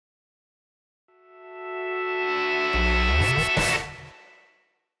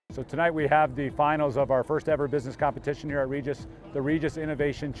So tonight we have the finals of our first ever business competition here at Regis, the Regis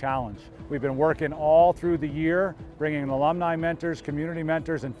Innovation Challenge. We've been working all through the year, bringing in alumni mentors, community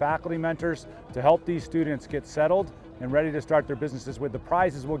mentors, and faculty mentors to help these students get settled and ready to start their businesses with the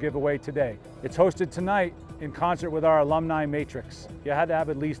prizes we'll give away today. It's hosted tonight in concert with our alumni matrix. You had to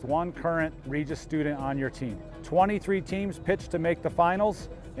have at least one current Regis student on your team. 23 teams pitched to make the finals,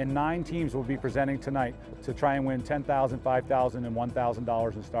 and 9 teams will be presenting tonight to try and win $10,000, $5,000, and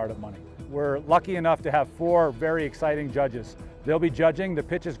 $1,000 in startup money. We're lucky enough to have 4 very exciting judges. They'll be judging. The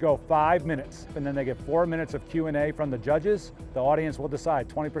pitches go 5 minutes, and then they get 4 minutes of Q&A from the judges. The audience will decide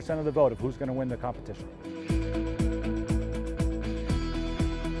 20% of the vote of who's going to win the competition.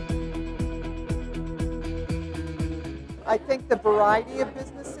 I think the variety of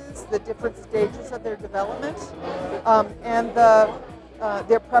businesses, the different stages of their development, and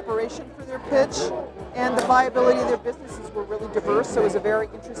their preparation for their pitch, and the viability of their businesses were really diverse, so it was a very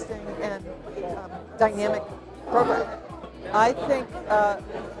interesting and dynamic program. I think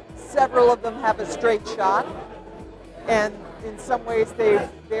several of them have a straight shot, and in some ways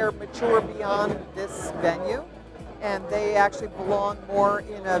they're mature beyond this venue, and they actually belong more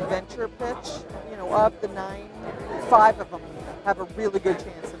in a venture pitch. You know, of the 9, 5 of them have a really good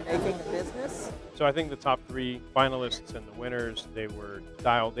chance of making a business. So I think the top 3 finalists and the winners, they were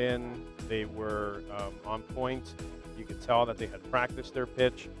dialed in, they were on point. You could tell that they had practiced their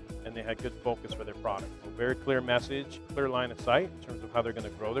pitch and they had good focus for their product. A very clear message, clear line of sight in terms of how they're going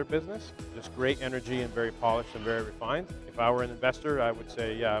to grow their business. Just great energy and very polished and very refined. If I were an investor, I would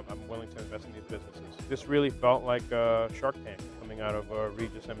say, yeah, I'm willing to invest in these businesses. This really felt like a Shark Tank coming out of a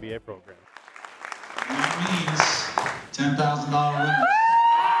Regis MBA program. That means $10,000 winners.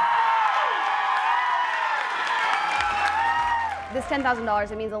 This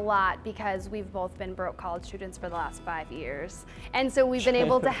 $10,000, it means a lot because we've both been broke college students for the last 5 years. And so we've been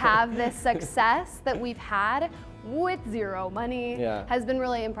able to have this success that we've had with zero money has been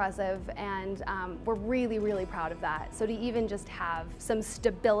really impressive, and we're really, really proud of that. So to even just have some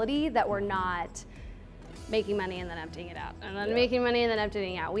stability that we're not making money and then emptying it out, and then making money and then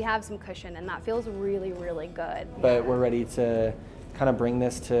emptying it out. We have some cushion, and that feels really, really good. But we're ready to kind of bring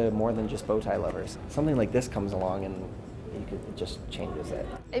this to more than just bow tie lovers. Something like this comes along and it just changes it.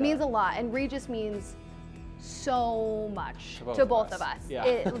 It means a lot, and Regis means so much to both of us.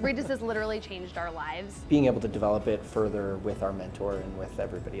 Yeah. Regis has literally changed our lives. Being able to develop it further with our mentor and with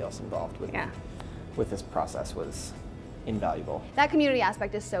everybody else involved with this process was invaluable. That community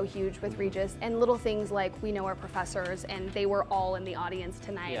aspect is so huge with Regis, and little things like we know our professors and they were all in the audience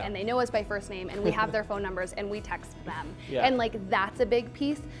tonight and they know us by first name and we have their phone numbers and we text them. And like that's a big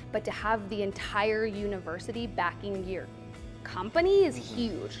piece, but to have the entire university backing your company is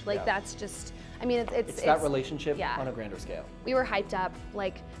huge. Like that's just, I mean, it's that relationship on a grander scale. We were hyped up,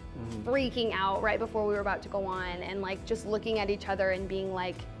 like freaking out right before we were about to go on, and like just looking at each other and being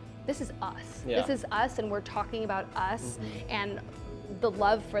like, this is us. This is us, and we're talking about us and the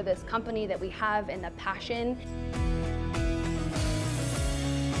love for this company that we have and the passion.